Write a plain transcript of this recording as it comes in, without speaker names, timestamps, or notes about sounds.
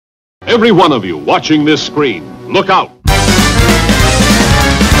Every one of you watching this screen, look out!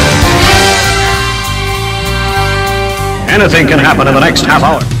 Anything can happen in the next half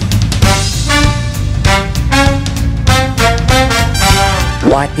hour.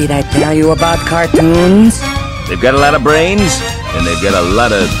 What did I tell you about cartoons? They've got a lot of brains, and they've got a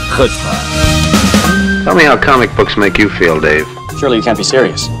lot of chutzpah. Tell me how comic books make you feel, Dave. Surely you can't be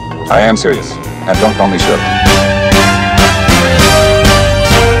serious. I am serious, and don't call me Shirley.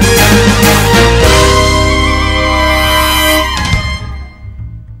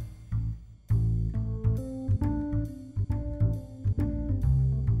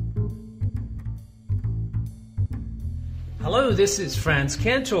 Hello, this is Frantz,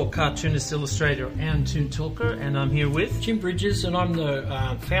 Kantor, cartoonist, illustrator, and ToonTalker, and I'm here with Jim Bridges, and I'm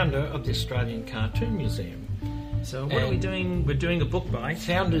the founder of the Australian Cartoon Museum. So what are we doing? We're doing a book by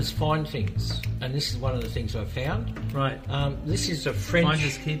Founders Find Things, and this is one of the things I found. Right. This is a French...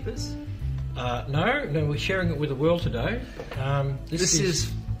 Finders Keepers? No, we're sharing it with the world today. This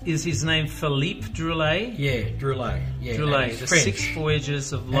is his name Philippe Druillet? Yeah, Druillet. Yeah, Druillet, the French. 6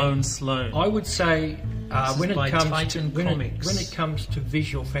 Voyages of Lone Sloane. I would say... when it comes to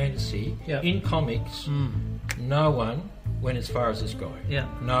visual fantasy, in comics, no one went as far as this guy. Yeah.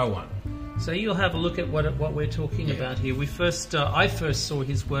 No one. So you'll have a look at what we're talking about here. I first saw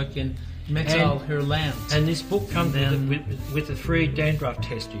his work in Metal Hurlant. And this book comes with a free dandruff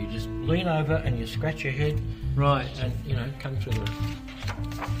tester. You just lean over and you scratch your head. Right. And, come through the...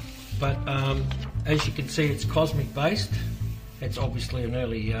 But as you can see, it's cosmic based. It's obviously an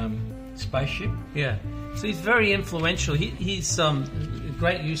early spaceship. Yeah. So he's very influential. He's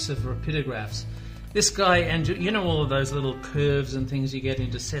great use of rapidographs. This guy, and all of those little curves and things you get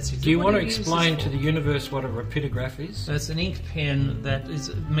into sets. Do you want to explain to the universe what a rapidograph is? It's an ink pen that is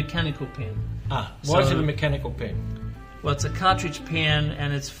a mechanical pen. Why is it a mechanical pen? Well, it's a cartridge pen,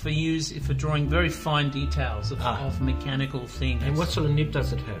 and it's for drawing very fine details of mechanical things. And what sort of nib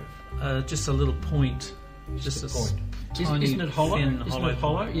does it have? Just a little point. Just a point. Isn't it hollow? Isn't it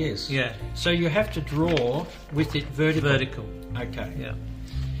hollow? Yes. Yeah. So you have to draw with it vertical. Vertical. Okay. Yeah.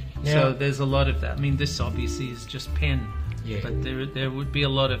 Now, so there's a lot of that. I mean, this obviously is just pen. Yeah. But there would be a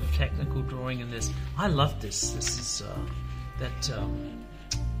lot of technical drawing in this. I love this. This is that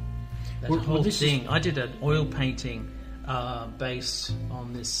whole thing. I did an oil painting based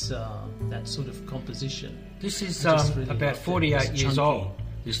on this that sort of composition. This is really about 48 years old.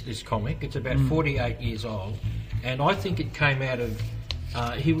 This comic. It's about 48 years old, and I think it came out of.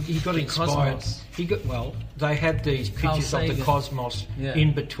 He got inspired. Cosmos. They had these pictures of the cosmos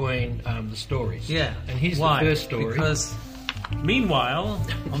in between the stories. Yeah. And here's Why? the first story. Because meanwhile,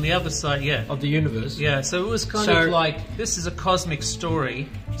 on the other side, of the universe. Yeah, so it was kind of like, this is a cosmic story,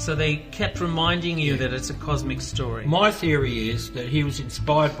 so they kept reminding you that it's a cosmic story. My theory is that he was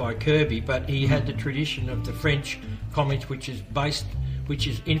inspired by Kirby, but he had the tradition of the French comics, which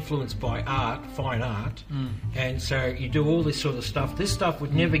is influenced by art, fine art, and so you do all this sort of stuff. This stuff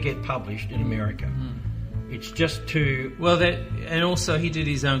would never get published in America. It's just too... Well, and also he did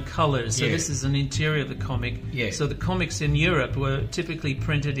his own colours, so this is an interior of the comic. Yeah. So the comics in Europe were typically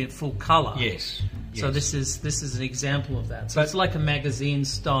printed in full colour. Yes. So this is an example of that. So it's like a magazine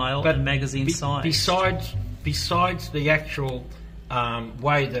style and magazine size. Besides the actual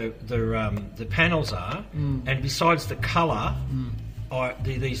way the panels are, and besides the colour...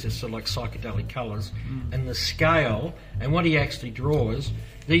 these are sort of like psychedelic colours, and the scale, and what he actually draws,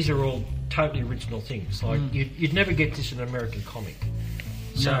 these are all totally original things. Like you'd never get this in an American comic.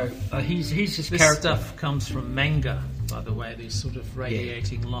 So he's this character. This stuff comes from manga, by the way. These sort of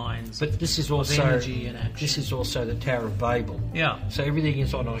radiating lines. But this is also energy and action. This is also the Tower of Babel. Yeah. So everything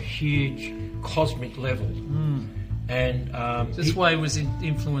is on a huge cosmic level. And that's why it was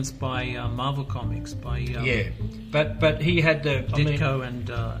influenced by Marvel Comics, by but he had the Ditko and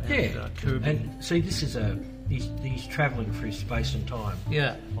Kirby. And see, this is he's travelling through space and time.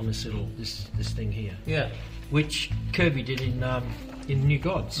 Yeah. On this thing here. Yeah. Which Kirby did in New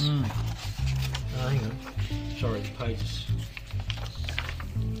Gods. Hang on, sorry, the pages.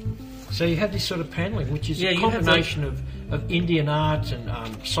 So you have this sort of paneling, which is a combination of Indian art and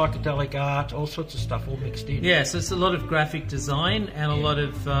psychedelic art, all sorts of stuff all mixed in. Yeah, so it's a lot of graphic design and a lot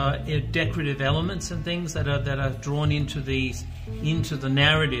of decorative elements and things that are drawn into the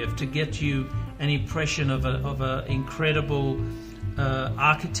narrative to get you an impression of a incredible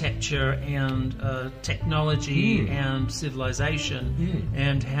architecture and technology and civilization,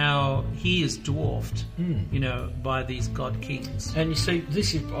 and how he is dwarfed, by these god kings. And you see,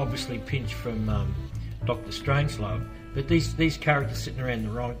 this is obviously pinched from Dr. Strangelove, but these characters sitting around the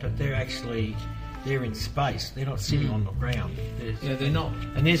right, they're actually they're in space. They're not sitting on the ground. They're not.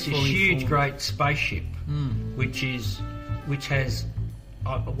 And there's this fully huge, formed. great spaceship, which has.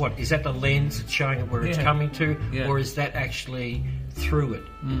 What is that? The lens that's showing it where it's coming to, or is that actually through it?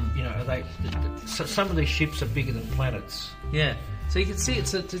 You know, are they? So some of these ships are bigger than planets. Yeah. So you can see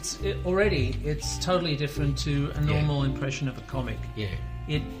it's already totally different to a normal impression of a comic. Yeah.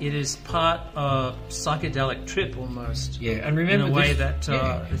 It is part of psychedelic trip almost. Yeah, and remember in a way this,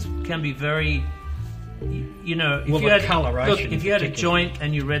 that it can be very. You know, if you had a joint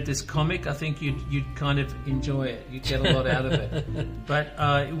and you read this comic, I think you'd kind of enjoy it. You'd get a lot out of it. But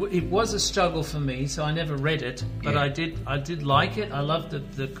it was a struggle for me, so I never read it. But I did like it. I loved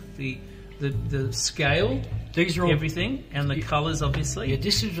the scale. These are all, everything and the colours, obviously. Yeah,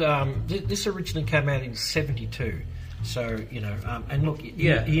 this is this originally came out in '72. So you know, and look, he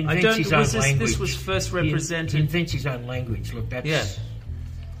invents his own language. This was first represented. He invents his own language. Look, that's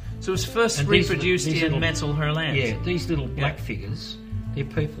So it was first reproduced in little, Metal Herland. Yeah, these little black figures, they're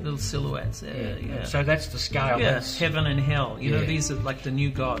people. Little silhouettes. Yeah. So that's the scale. Yeah, that's, heaven and hell. You know, these are like the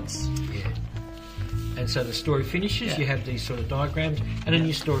new gods. Yeah. And so the story finishes. You have these sort of diagrams, and a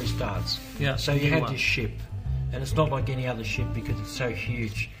new story starts. Yeah. So you have this ship, and it's not like any other ship because it's so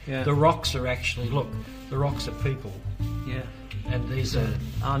huge. Yeah. The rocks are actually the rocks are people. Yeah. And these are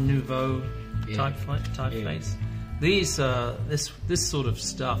Art Nouveau typeface. These this sort of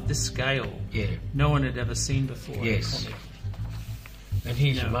stuff, this scale, no one had ever seen before in a comic. And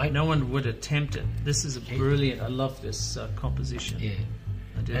here's mate. No one would attempt it. This is a brilliant. I love this composition. Yeah.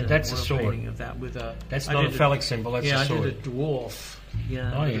 And that's a sword. Of that with a. That's not a phallic symbol. That's a sword. I did a dwarf.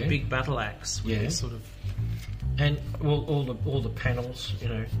 Yeah. With a big battle axe. With this sort of. And all the panels, you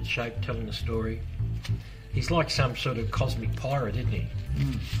know, the shape telling the story. He's like some sort of cosmic pirate, isn't he?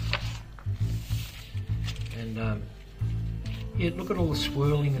 And look at all the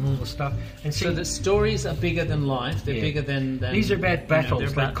swirling and all the stuff. And see, so the stories are bigger than life. They're bigger than. These are about battles. They're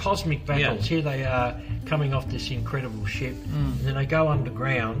about cosmic battles. Here they are coming off this incredible ship, and then they go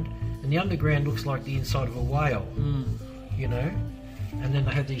underground, and the underground looks like the inside of a whale. You know, and then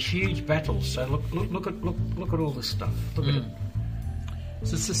they have these huge battles. So look at all this stuff. Look at it.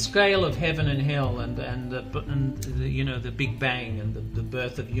 So it's the scale of heaven and hell, and the you know, the Big Bang and the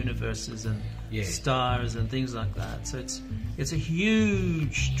birth of universes and stars and things like that. So it's a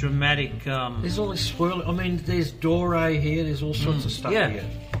huge dramatic. There's all this swirling. I mean, there's Doré here. There's all sorts of stuff here.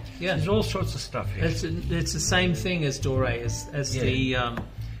 Yeah, there's all sorts of stuff here. It's the same thing as Doré as the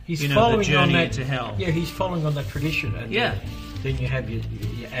he's following the journey on that, into hell. Yeah, he's following on that tradition. And then you have your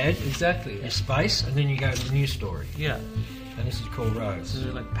ad, your space, and then you go to the new story. Yeah. And this is called Rose.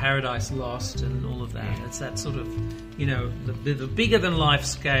 So like Paradise Lost and all of that. Yeah. It's that sort of, you know, the bigger than life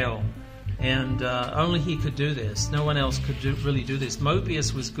scale. And only he could do this. No one else could really do this.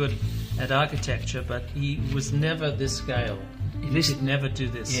 Mobius was good at architecture, but he was never this scale. He could never do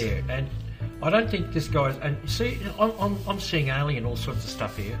this. Yeah, and I don't think this guy... And see, I'm seeing Alien, all sorts of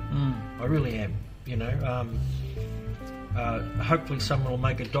stuff here. I really am, you know. Hopefully someone will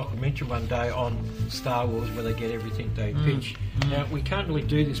make a documentary one day on Star Wars where they get everything they pitch. Now, we can't really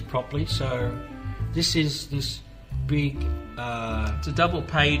do this properly, so this is this big... it's a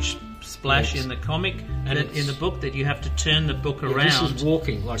double-page splash in the comic, and in the book that you have to turn the book around. This is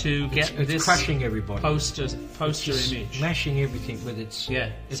walking, like to get this crushing everybody. Poster image. Smashing everything with its...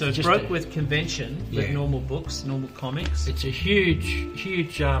 Yeah, so it broke with convention, with normal books, normal comics. It's a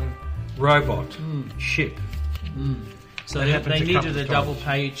huge robot ship. So they needed a double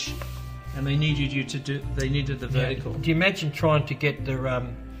page, and they needed you to do. They needed the vertical. Do you imagine trying to get the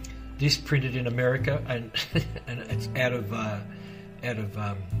this printed in America and and it's out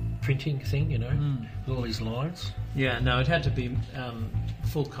of printing thing, you know, with all these lines? Yeah, no, it had to be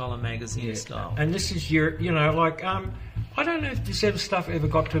full color magazine style. And this is you know, like I don't know if this stuff ever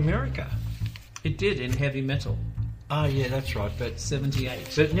got to America. It did in Heavy Metal. Oh, yeah, that's right, but...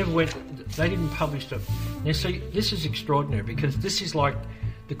 78. But it never went... They didn't publish it. Now, see, this is extraordinary, because this is like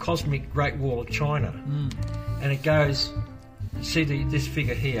the cosmic Great Wall of China. And it goes... See this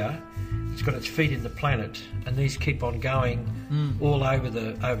figure here? It's got its feet in the planet, and these keep on going all over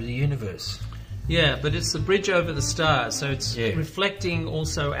the universe. Yeah, but it's the bridge over the stars, so it's reflecting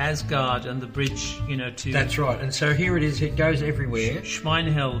also Asgard and the bridge, you know, to... That's right, and so here it is, it goes everywhere.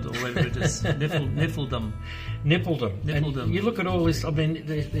 Schweinheld, or whatever it is, Niffeldom. And you look at all this, I mean,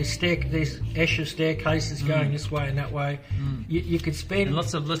 there's Escher staircases going this way and that way. You could spend... And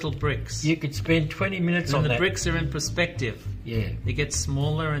lots of little bricks. You could spend 20 minutes on that. And the bricks are in perspective. Yeah. They get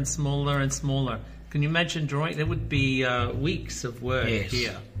smaller and smaller and smaller. Can you imagine drawing? There would be weeks of work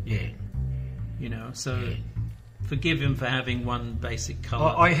here. Yeah. You know, so forgive him for having one basic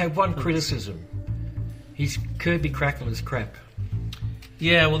colour. I have one criticism. His Kirby Crackle is crap.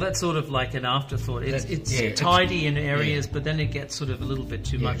 Yeah, well, that's sort of like an afterthought. It's tidy in areas, but then it gets sort of a little bit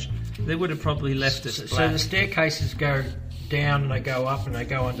too much. They would have probably left it flat. So the staircases go down and they go up and they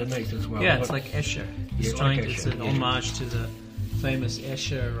go underneath as well. Yeah, it's like Escher. It's an homage to the famous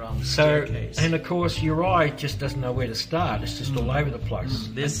Escher staircase. And of course, your eye just doesn't know where to start. It's just all over the place.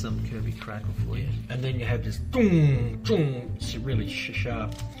 There's some Kirby Crackle for you. And then you have this doom, doom. It's really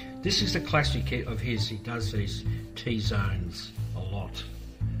sharp. This is a classic of his. He does these T-zones a lot.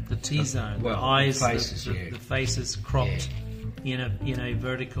 The T-zone, well, the eyes, faces, the faces cropped in a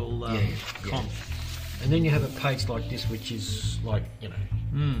vertical comp. And then you have a page like this, which is like, I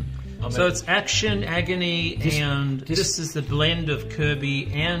mean, so it's action, agony, and this is the blend of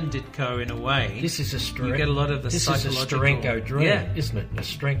Kirby and Ditko in a way. This is a you get a lot of the this psychological. is a Sterenko dream, isn't it? A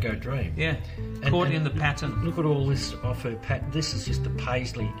Sterenko dream. Yeah, caught in the pattern. Look at all this off her pattern. This is just a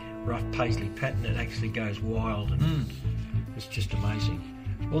rough paisley pattern. It actually goes wild, and it's just amazing.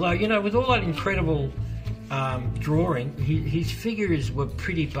 Although, with all that incredible drawing, his figures were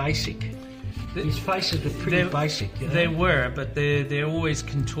pretty basic. His faces were pretty basic. They were, but they're always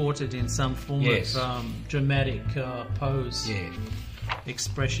contorted in some form of dramatic pose,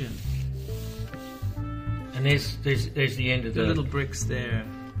 expression. And there's the end of the little bricks there.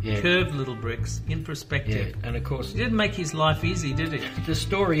 Curved little bricks in perspective. And of course, he didn't make his life easy, did he? The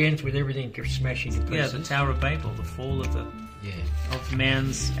story ends with everything smashing to pieces. Yeah, the Tower of Babel, the fall of of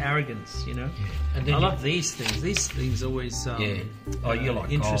man's arrogance. And then I love these things. These things always you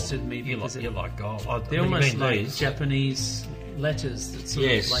like interested gold. me. You like gold. They're almost like Japanese letters that sort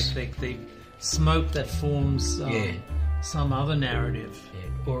of like they smoke that forms some other narrative.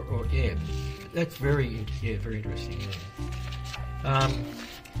 That's very interesting.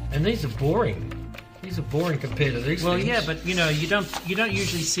 And these are boring. These are boring compared to these things. Well, yeah, but you don't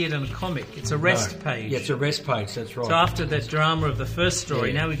usually see it in a comic. It's a rest page. Yeah, it's a rest page. That's right. So after that drama of the first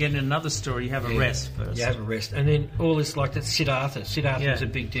story, now we get in another story. You have a rest first. You have a rest, and then all this like that. Siddhartha. Siddhartha's a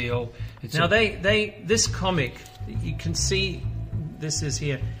big deal. This comic, you can see this is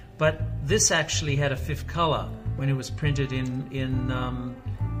here, but this actually had a fifth color when it was printed in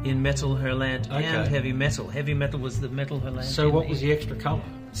Metal Herland and Heavy Metal. Heavy Metal was the Metal Herland. So what was the extra color?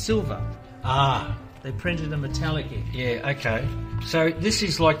 Silver. Ah. They printed a metallic ink. Yeah, okay. So this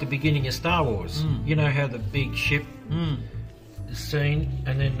is like the beginning of Star Wars. You know how the big ship is seen,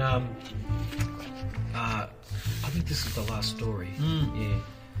 and then I think this is the last story. Yeah.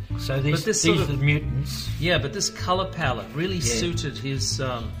 So these are the mutants. Yeah, but this color palette really suited his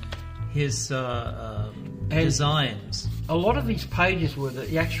designs. A lot of these pages were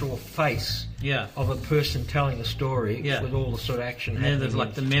the actual face of a person telling the story with all the sort of action happening. And there's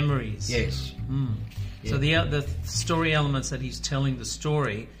like the memories. Yes. So the story elements that he's telling the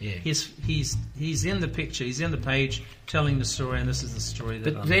story, he's in the picture, he's in the page telling the story, and this is the story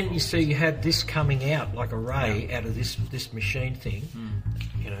that. But then you see you had this coming out like a ray out of this machine thing,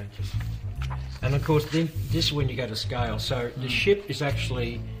 and of course then this is when you go to scale. So the ship is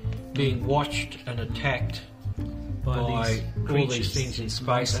actually being watched and attacked by all these things in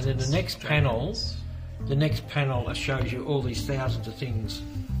space, and then the next panel shows you all these thousands of things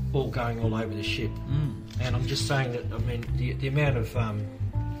all going all over the ship. And I'm just saying that, I mean, the amount of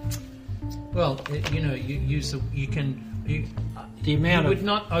if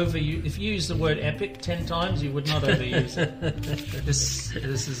you use the word epic 10 times, you would not overuse it. This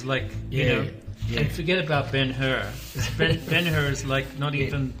is like and forget about Ben-Hur. Ben-Hur is like not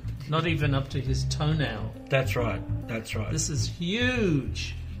even up to his toenail. That's right. This is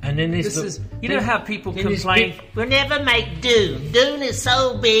huge. And then know how people complain, we'll never make Dune. Dune is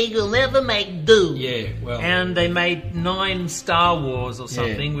so big, we'll never make Dune. Yeah, well. And they made 9 Star Wars or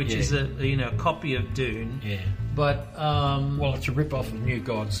something, which is a copy of Dune. Yeah. But well, it's a rip-off of New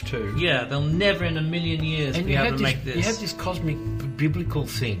Gods too. Yeah, they'll never in a million years be able to make this. You have this cosmic biblical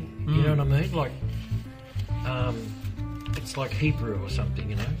thing. You know what I mean? Like, it's like Hebrew or something,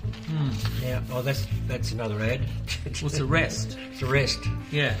 you know. Yeah. That's another ad. Well, it's a rest. It's a rest.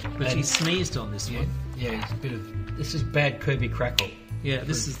 Yeah, but he sneezed on this one. Yeah, it's a bit of. This is bad Kirby Crackle. Yeah,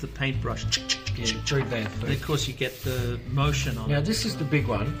 this is the paintbrush. Yeah, very bad. And of course, you get the motion on it. Now, this is the big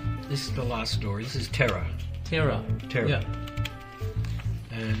one. This is the last story. This is Terror. Terror. Yeah.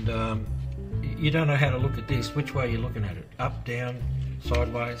 And you don't know how to look at this. Which way are you looking at it? Up, down,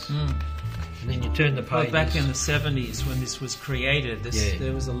 sideways? And then you turn the pages. Well, back in the 70s when this was created,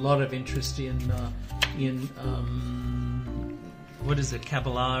 there was a lot of interest in what is it,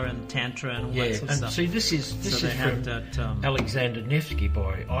 Kabbalah and Tantra and all that sort of stuff. See, this is from Alexander Nevsky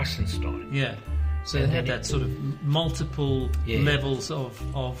by Eisenstein. Yeah. So they had that sort of multiple levels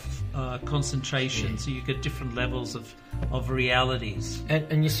of concentration, so you get different levels of realities.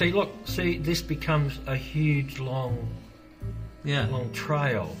 And you see, this becomes a huge, long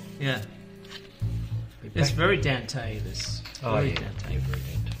trail. Yeah. It's very Dante, this. Very Dante. Very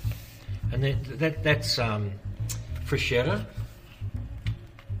Dante. And that's Freshetta.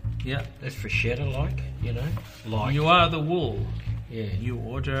 Yeah. That's Freshetta-like, like. You are the wool. Yeah. You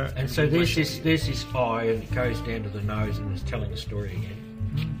order. And so there's this eye, and it goes down to the nose, and it's telling a story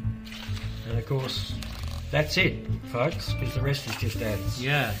again. And of course, that's it, folks, because the rest is just ads.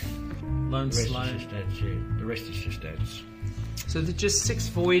 Yeah. Lone Sloane. The rest is just ads, yeah. The rest is just ads. So there's just 6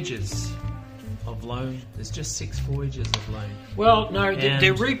 voyages of Loan. There's just 6 voyages of Loan. Well, no,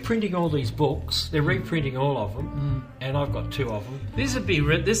 they're reprinting all these books. They're reprinting all of them, and I've got 2 of them. This is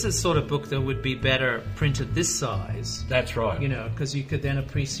the sort of book that would be better printed this size. That's right. Because you could then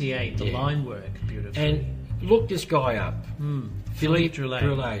appreciate the line work beautifully. And look this guy up, Philippe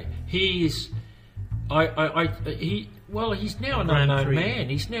Druillet. He is, he's now an unknown man.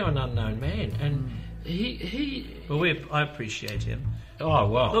 He's now an unknown man, and he. Well, I appreciate him. Oh,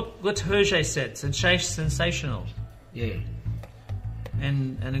 wow. Look what Hergé said. Sensational. Yeah.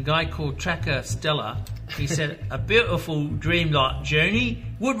 And a guy called Tracker Stella, he said, a beautiful dreamlike journey.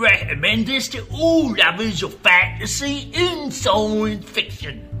 Would recommend this to all lovers of fantasy and science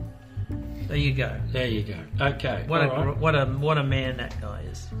fiction. There you go. Okay. What a man that guy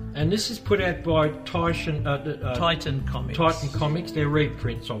is. And this is put out by Titan Comics. Titan Comics. They're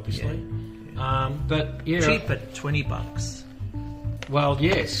reprints, obviously. Yeah. But cheap at $20. Well,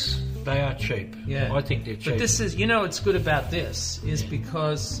 yes, they are cheap. Yeah, I think they're cheap. But this is, what's good about this is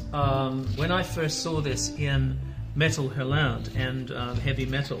because when I first saw this in Metal Hurlant and Heavy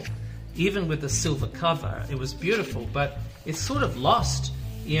Metal, even with the silver cover, it was beautiful. But it's sort of lost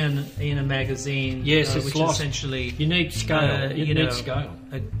in a magazine. Yes, it's which lost. Essentially, you need scale. You need scale.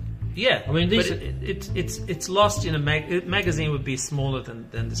 Yeah, I mean, it's lost in a magazine would be smaller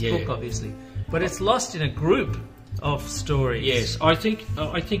than this book, obviously, but it's lost in a group of stories. Yes, I think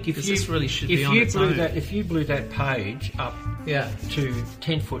if this really should be on its own. If you blew that page up to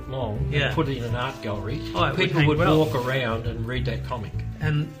 10 foot long and put it in an art gallery, people would walk around and read that comic.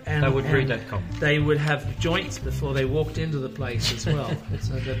 And they would read that comic. They would have joints before they walked into the place as well.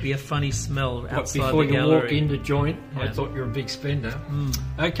 So there'd be a funny smell outside the gallery. Before you walk in the joint, I thought you were a big spender.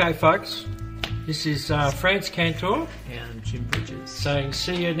 Okay, folks, this is Frantz Kantor and Jim Bridges saying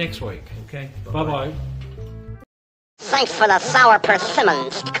see you next week. Okay, bye-bye. Thanks for the sour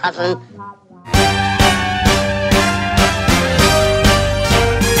persimmons, cousin.